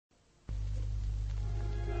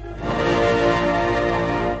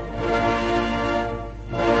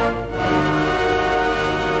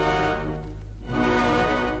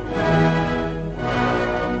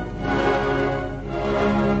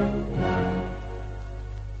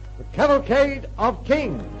Cavalcade of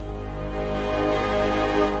Kings.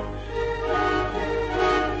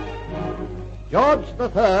 George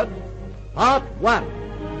III, Part 1.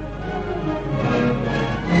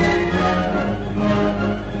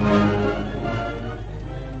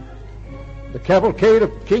 The Cavalcade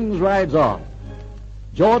of Kings rides on.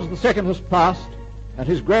 George II has passed, and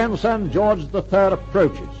his grandson George III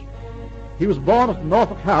approaches. He was born at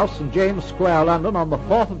Norfolk House, St. James Square, London, on the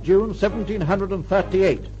 4th of June,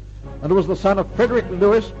 1738, and was the son of Frederick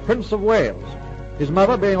Lewis, Prince of Wales, his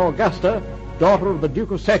mother being Augusta, daughter of the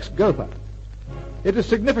Duke of Saxe-Gotha. It is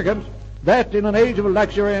significant that in an age of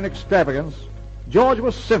luxury and extravagance, George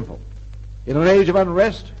was simple. In an age of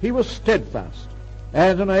unrest, he was steadfast,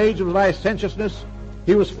 and in an age of licentiousness,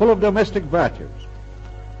 he was full of domestic virtues.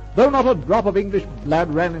 Though not a drop of English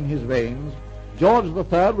blood ran in his veins, George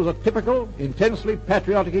III was a typical, intensely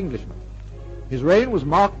patriotic Englishman. His reign was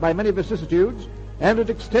marked by many vicissitudes, and it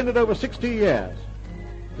extended over 60 years.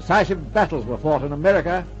 Decisive battles were fought in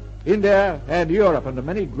America, India, and Europe, and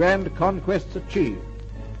many grand conquests achieved.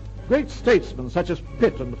 Great statesmen such as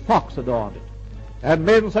Pitt and Fox adorned it, and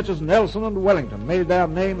men such as Nelson and Wellington made their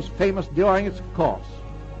names famous during its course.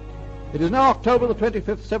 It is now October the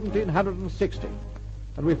 25th, 1760,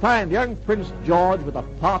 and we find young Prince George with a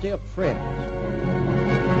party of friends.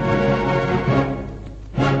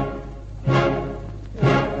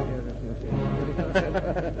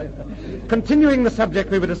 Continuing the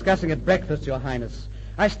subject we were discussing at breakfast, Your Highness,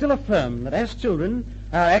 I still affirm that as children,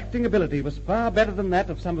 our acting ability was far better than that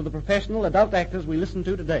of some of the professional adult actors we listen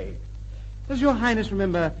to today. Does Your Highness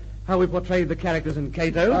remember how we portrayed the characters in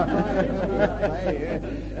Cato?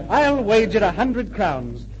 I'll wager 100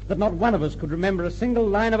 crowns that not one of us could remember a single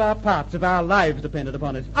line of our parts if our lives depended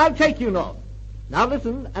upon it. I'll take you, North. Now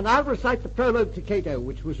listen, and I'll recite the prologue to Cato,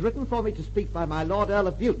 which was written for me to speak by my Lord Earl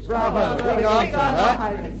of Bute. Bravo!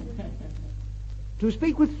 To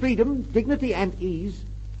speak with freedom, dignity, and ease,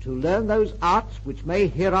 to learn those arts which may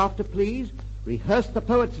hereafter please, rehearse the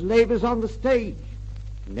poet's labours on the stage.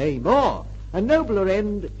 Nay, more, a nobler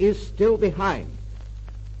end is still behind.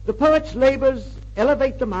 The poet's labours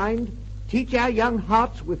elevate the mind, teach our young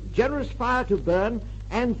hearts with generous fire to burn,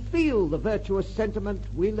 and feel the virtuous sentiment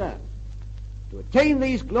we learn. To attain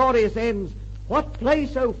these glorious ends, what play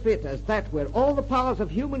so fit as that where all the powers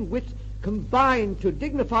of human wit combine to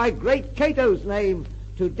dignify great Cato's name,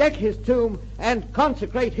 to deck his tomb and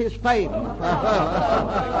consecrate his fame?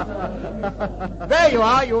 There you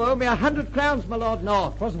are. You owe me 100 crowns, my Lord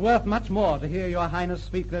North. 'Twas worth much more to hear Your Highness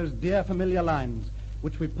speak those dear familiar lines,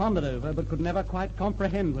 which we pondered over but could never quite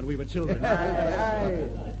comprehend when we were children. A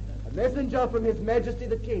messenger from His Majesty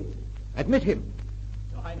the King. Admit him.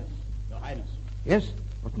 Your Highness, Your Highness. Yes?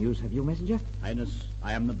 What news have you, messenger? Highness,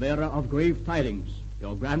 I am the bearer of grave tidings.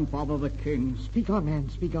 Your grandfather the King... Speak on, man,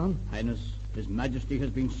 speak on. Highness, His Majesty has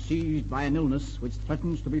been seized by an illness which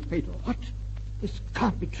threatens to be fatal. What? This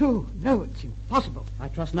can't be true. No, it's impossible. I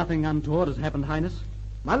trust nothing untoward has happened, Highness.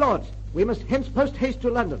 My lords, we must hence post haste to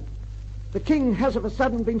London. The king has of a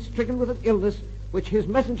sudden been stricken with an illness which his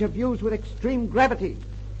messenger views with extreme gravity.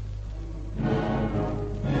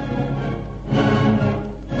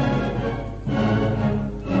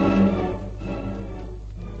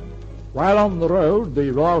 While on the road,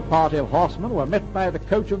 the royal party of horsemen were met by the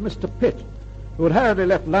coach of Mr. Pitt, who had hurriedly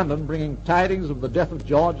left London bringing tidings of the death of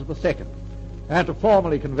George II, and to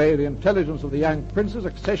formally convey the intelligence of the young prince's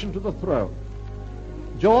accession to the throne.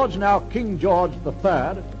 George, now King George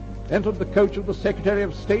III, entered the coach of the Secretary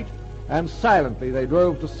of State, and silently they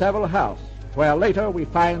drove to Savile House, where later we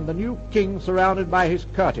find the new king surrounded by his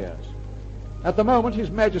courtiers. At the moment,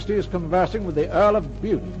 His Majesty is conversing with the Earl of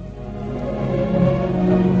Bute.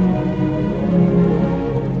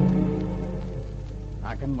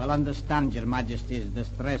 I can well understand Your Majesty's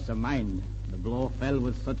distress of mind. The blow fell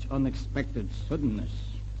with such unexpected suddenness.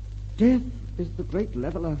 Death is the great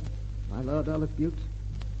leveller, my Lord Earl of Bute.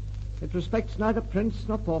 It respects neither prince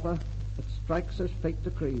nor pauper, but strikes as fate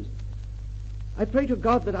decrees. I pray to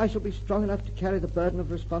God that I shall be strong enough to carry the burden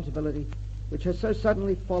of responsibility which has so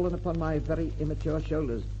suddenly fallen upon my very immature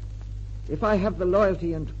shoulders. If I have the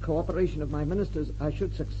loyalty and cooperation of my ministers, I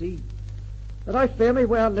should succeed. But I fear me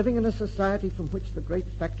we are living in a society from which the great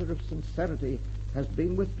factor of sincerity has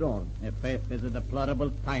been withdrawn. The faith is a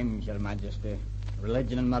deplorable times, Your Majesty.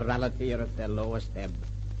 Religion and morality are at their lowest ebb.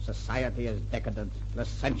 Society is decadent,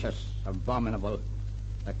 licentious, abominable.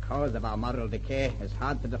 The cause of our moral decay is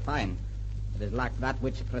hard to define. It is like that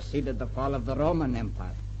which preceded the fall of the Roman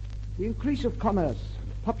Empire. The increase of commerce,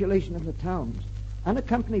 population in the towns,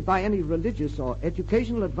 unaccompanied by any religious or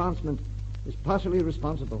educational advancement, is partially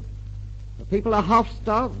responsible. The people are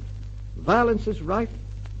half-starved, violence is rife,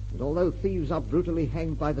 And although thieves are brutally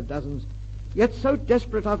hanged by the dozens, yet so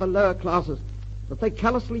desperate are the lower classes that they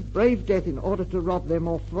callously brave death in order to rob their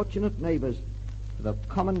more fortunate neighbors of the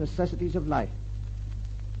common necessities of life.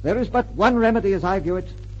 There is but one remedy as I view it.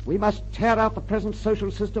 We must tear out the present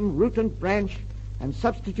social system root and branch and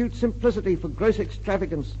substitute simplicity for gross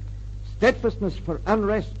extravagance, steadfastness for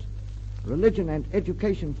unrest, religion and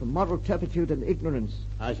education for moral turpitude and ignorance.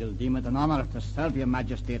 I shall deem it an honor to serve your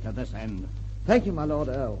majesty to this end. Thank you, my Lord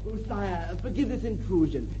Earl. Oh, sire, forgive this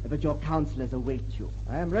intrusion, but your councillors await you.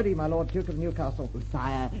 I am ready, my Lord Duke of Newcastle. Oh,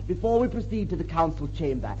 sire, before we proceed to the council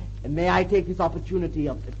chamber, may I take this opportunity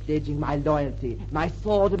of pledging my loyalty, my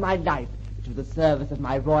sword and my life to the service of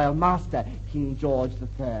my royal master, King George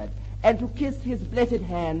III, and to kiss his blessed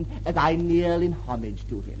hand as I kneel in homage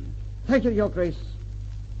to him. Thank you, Your Grace.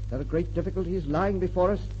 There are great difficulties lying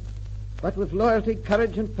before us, but with loyalty,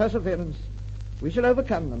 courage, and perseverance, we shall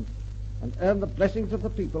overcome them and earn the blessings of the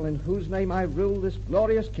people in whose name I rule this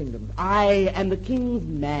glorious kingdom. I am the king's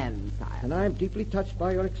man, sire. And I am deeply touched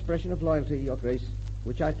by your expression of loyalty, Your Grace,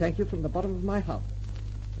 which I thank you from the bottom of my heart.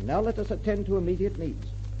 And now let us attend to immediate needs.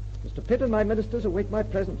 Mr. Pitt and my ministers await my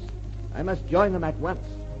presence. I must join them at once.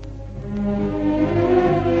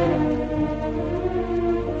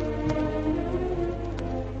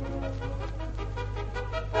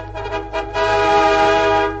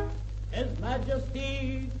 His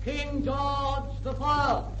Majesty King George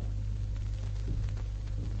III.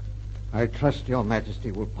 I trust Your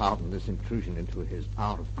Majesty will pardon this intrusion into his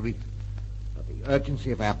hour of grief, but the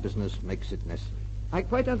urgency of our business makes it necessary. I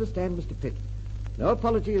quite understand, Mr. Pitt. No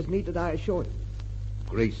apology is needed, I assure you. The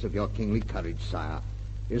grace of your kingly courage, sire,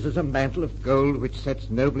 is as a mantle of gold which sets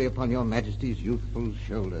nobly upon Your Majesty's youthful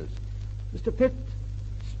shoulders. Mr. Pitt,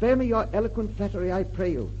 spare me your eloquent flattery, I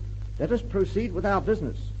pray you. Let us proceed with our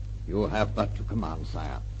business. You have but to command,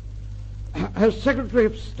 sire. As Secretary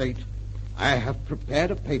of State, I have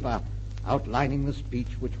prepared a paper outlining the speech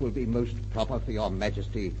which will be most proper for Your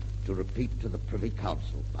Majesty to repeat to the Privy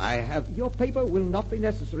Council. Your paper will not be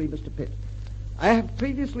necessary, Mr. Pitt. I have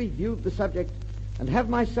previously viewed the subject and have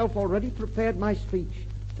myself already prepared my speech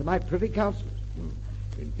to my Privy Councillors.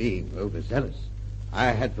 In being overzealous, I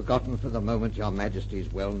had forgotten for the moment Your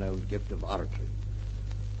Majesty's well-known gift of oratory.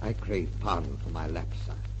 I crave pardon for my lapse,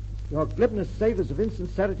 sire. Your glibness savours of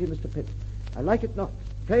insincerity, Mr. Pitt. I like it not.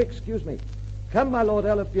 Pray excuse me. Come, my Lord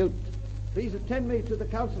Earl of Bute. Please attend me to the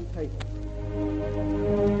council table.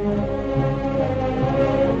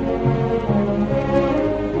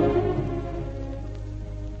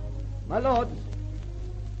 My lords,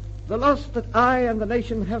 the loss that I and the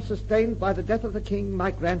nation have sustained by the death of the king,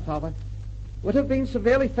 my grandfather, would have been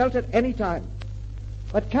severely felt at any time.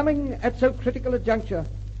 But coming at so critical a juncture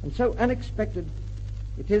and so unexpected,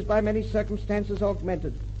 it is by many circumstances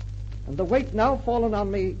augmented, and the weight now fallen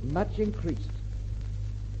on me much increased.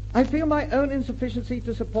 I feel my own insufficiency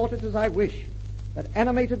to support it as I wish, but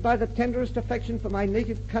animated by the tenderest affection for my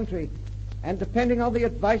native country, and depending on the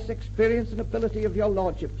advice, experience, and ability of your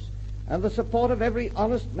lordships, and the support of every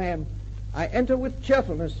honest man, I enter with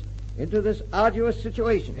cheerfulness into this arduous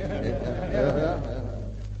situation.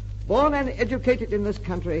 Born and educated in this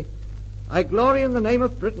country, I glory in the name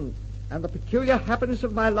of Britain, and the peculiar happiness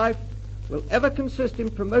of my life will ever consist in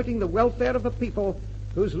promoting the welfare of a people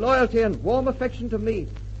whose loyalty and warm affection to me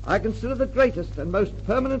I consider the greatest and most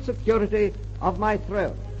permanent security of my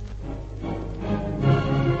throne.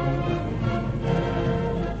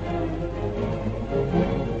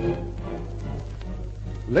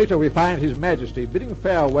 Later we find His Majesty bidding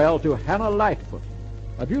farewell to Hannah Lightfoot,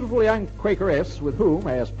 a beautiful young Quakeress with whom,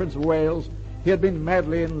 as Prince of Wales, he had been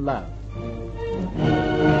madly in love.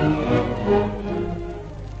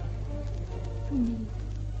 To me,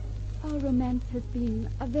 our romance has been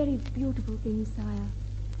a very beautiful thing, sire.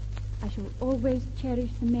 I shall always cherish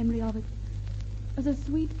the memory of it as a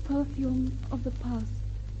sweet perfume of the past.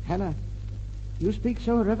 Hannah, you speak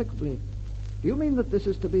so irrevocably. Do you mean that this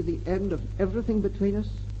is to be the end of everything between us?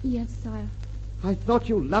 Yes, sire. I thought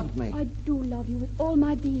you loved me. I do love you with all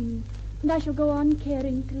my being, and I shall go on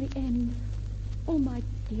caring till the end. Oh, my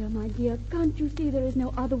dear, can't you see there is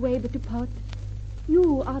no other way but to part?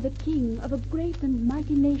 You are the king of a great and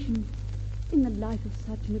mighty nation. In the life of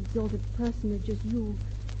such an exalted personage as you,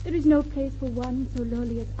 there is no place for one so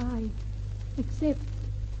lowly as I, except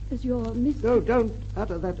as your mistress. No, don't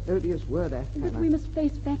utter that odious word, But Hannah. we must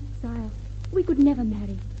face facts, sire. We could never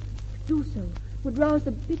marry. To do so would rouse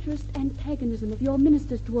the bitterest antagonism of your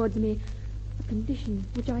ministers towards me, a condition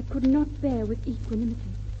which I could not bear with equanimity.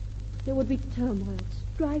 There would be turmoil,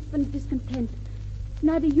 strife, and discontent.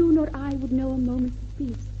 Neither you nor I would know a moment's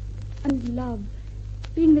peace. And love,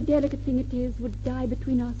 being the delicate thing it is, would die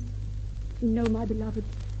between us. No, my beloved,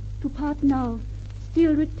 to part now,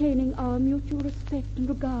 still retaining our mutual respect and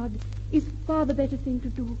regard, is far the better thing to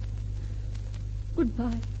do.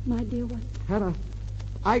 Goodbye, my dear one. Hannah,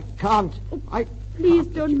 I can't. Please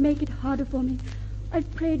don't make it harder for me.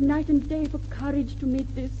 I've prayed night and day for courage to meet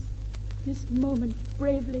this moment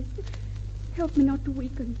bravely. Help me not to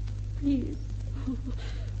weaken, please. Oh,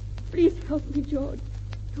 please help me, George,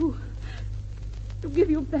 to give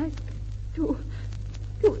you back to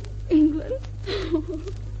England.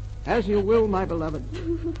 As you will, my beloved.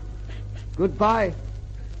 Goodbye,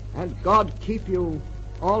 and God keep you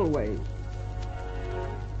always.